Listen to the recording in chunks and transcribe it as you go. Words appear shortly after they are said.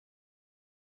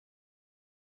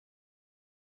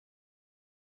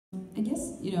I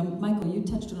guess, Michael, you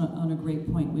touched on a great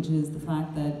point, which is the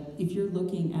fact that if you're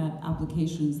looking at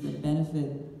applications that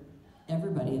benefit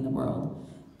everybody in the world,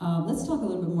 let's talk a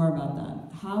little bit more about that.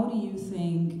 How do you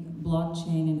think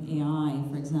blockchain and AI,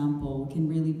 for example, can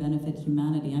really benefit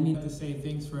humanity? I'd like to say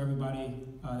thanks for everybody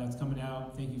that's coming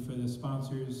out. Thank you for the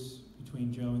sponsors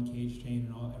between Joe and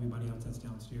KHChain and everybody else that's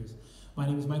downstairs. My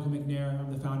name is Michael McNair.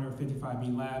 I'm the founder of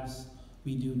 55B Labs.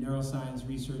 We do neuroscience,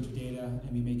 research, data,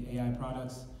 and we make AI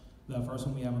products. The first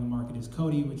one we have on the market is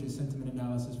Cody, which is sentiment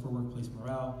analysis for workplace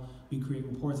morale. We create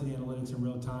reports and analytics in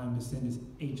real time to send to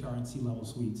HR and C-level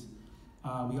suites.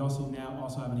 We also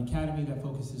have an academy that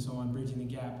focuses on bridging the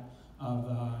gap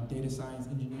of data science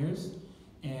engineers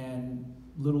and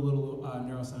little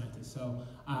neuroscientists. So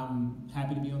I'm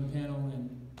happy to be on the panel and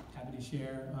happy to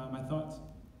share my thoughts.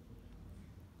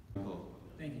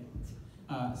 Thank you.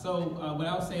 What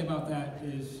I'll say about that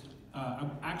is,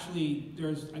 actually,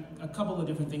 there's a couple of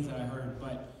different things that I heard,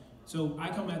 so I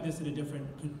come at this at a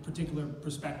different particular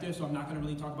perspective, so I'm not going to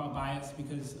really talk about bias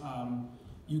because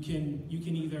you can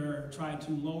either try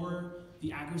to lower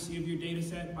the accuracy of your data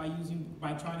set by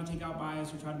trying to take out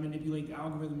bias or try to manipulate the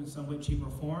algorithm in some way, shape,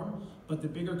 or form. But the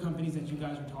bigger companies that you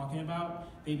guys are talking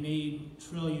about, they made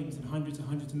trillions and hundreds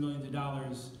of millions of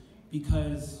dollars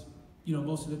because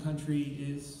most of the country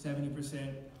is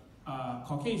 70%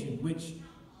 Caucasian, which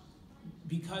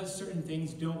because certain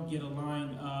things don't get a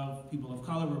line of people of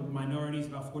color or minorities,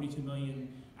 about 42 million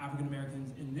African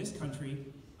Americans in this country,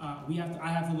 I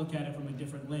have to look at it from a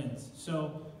different lens.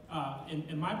 So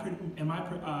in my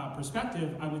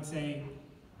perspective, I would say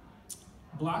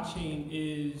blockchain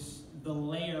is the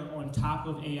layer on top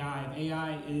of AI.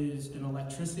 AI is an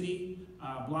electricity.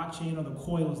 Blockchain are the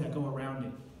coils that go around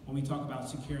it when we talk about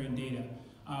securing data.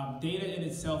 Data in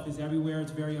itself is everywhere.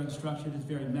 It's very unstructured. It's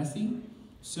very messy.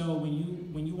 So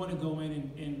when you want to go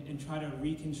in and try to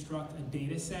reconstruct a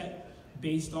data set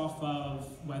based off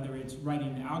of whether it's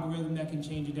writing an algorithm that can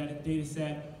change a data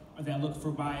set or that look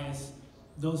for bias,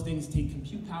 those things take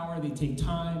compute power, they take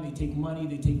time, they take money,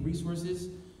 they take resources.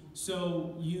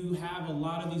 So you have a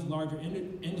lot of these larger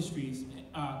industries,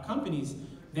 companies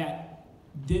that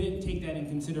didn't take that in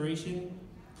consideration,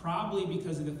 probably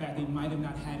because of the fact they might have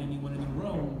not had anyone in the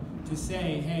room to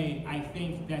say, hey, I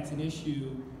think that's an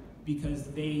issue because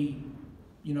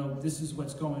this is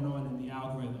what's going on in the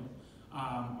algorithm,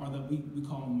 we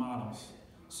call them models.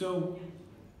 So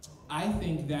I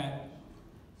think that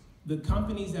the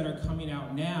companies that are coming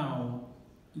out now,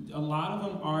 a lot of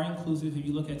them are inclusive. If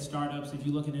you look at startups, if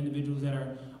you look at individuals that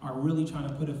are really trying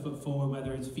to put a foot forward,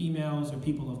 whether it's females or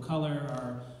people of color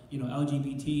or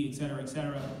LGBT, et cetera,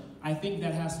 I think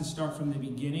that has to start from the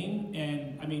beginning.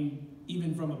 And I mean,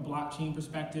 even from a blockchain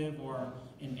perspective or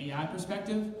an AI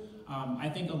perspective, I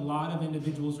think a lot of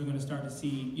individuals are going to start to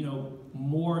see,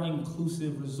 more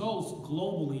inclusive results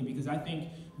globally, because I think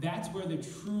that's where the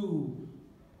true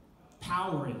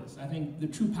power is. I think the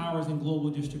true power is in global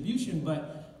distribution,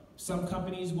 but some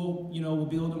companies will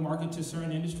be able to market to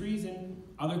certain industries and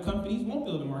other companies won't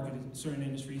be able to market to certain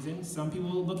industries. And some people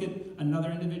will look at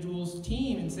another individual's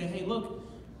team and say, hey, look,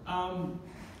 I'm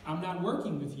not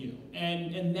working with you.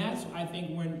 And that's, I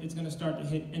think, when it's going to start to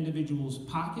hit individuals'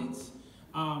 pockets.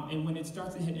 And when it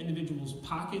starts to hit individuals'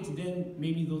 pockets, then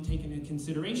maybe they'll take into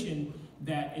consideration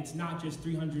that it's not just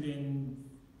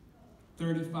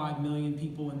 335 million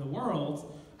people in the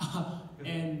world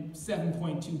and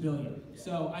 7.2 billion.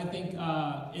 So I think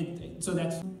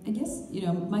that's... I guess,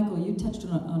 Michael, you touched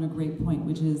on a great point,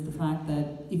 which is the fact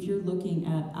that if you're looking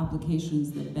at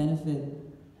applications that benefit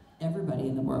everybody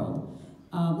in the world,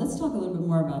 let's talk a little bit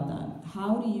more about that.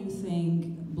 How do you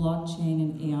think blockchain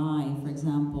and AI, for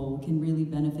example, can really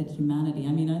benefit humanity?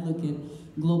 I mean, I look at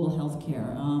global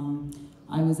healthcare.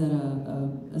 I was at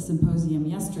a symposium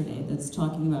yesterday that's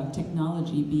talking about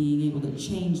technology being able to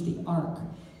change the arc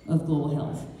of global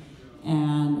health.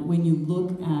 And when you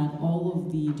look at all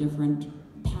of the different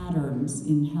patterns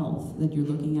in health that you're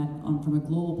looking at from a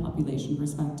global population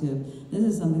perspective, this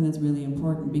is something that's really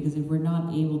important, because if we're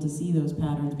not able to see those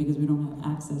patterns because we don't have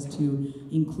access to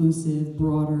inclusive,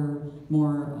 broader,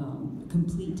 more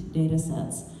complete data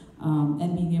sets,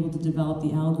 and being able to develop the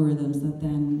algorithms that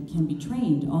then can be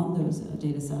trained on those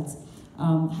data sets,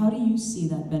 how do you see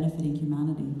that benefiting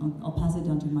humanity? I'll pass it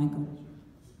down to Michael.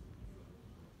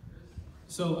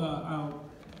 So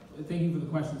thank you for the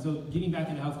question. So getting back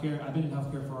into healthcare, I've been in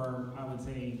healthcare for, I would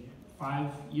say,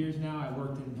 5 years now. I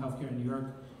worked in healthcare in New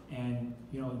York and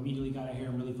immediately got out here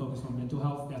and really focused on mental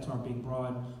health. That's our big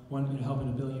broad one, helping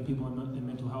 1 billion people in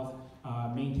mental health,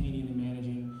 maintaining and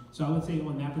managing. So I would say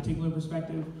on that particular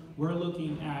perspective, we're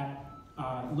looking at,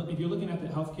 if you're looking at the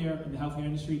healthcare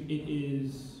industry, it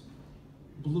is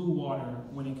blue water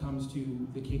when it comes to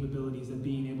the capabilities of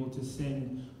being able to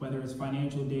send, whether it's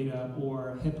financial data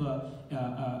or HIPAA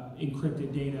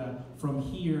encrypted data from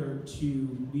here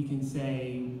to, we can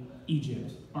say,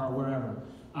 Egypt or wherever.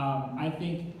 I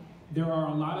think there are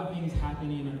a lot of things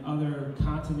happening in other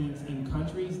continents and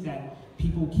countries that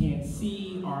people can't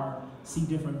see or see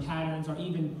different patterns or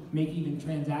even make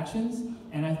transactions.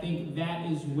 And I think that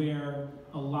is where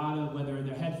a lot of, whether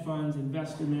they're hedge funds,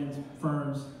 investment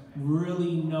firms,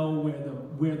 really know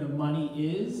where the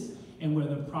money is and where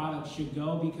the product should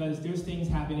go, because there's things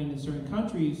happening in certain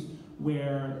countries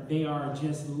where they are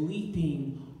just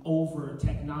leaping over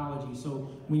technology. So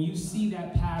when you see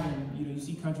that pattern, you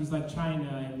see countries like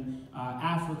China and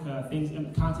Africa,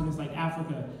 continents like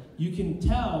Africa, you can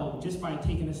tell just by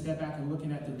taking a step back and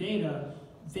looking at the data,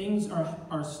 things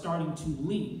are starting to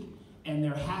leap, and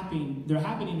they're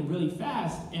happening really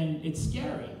fast, and it's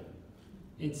scary.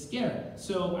 It's scary.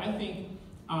 So I think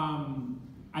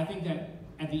that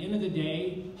at the end of the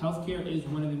day, healthcare is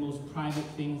one of the most private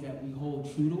things that we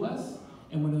hold true to us,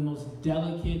 and one of the most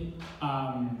delicate,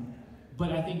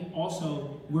 but I think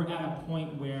also we're at a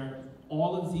point where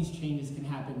all of these changes can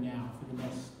happen now for the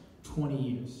next 20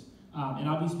 years. And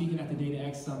I'll be speaking at the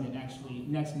DataX Summit actually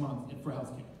next month for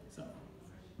healthcare.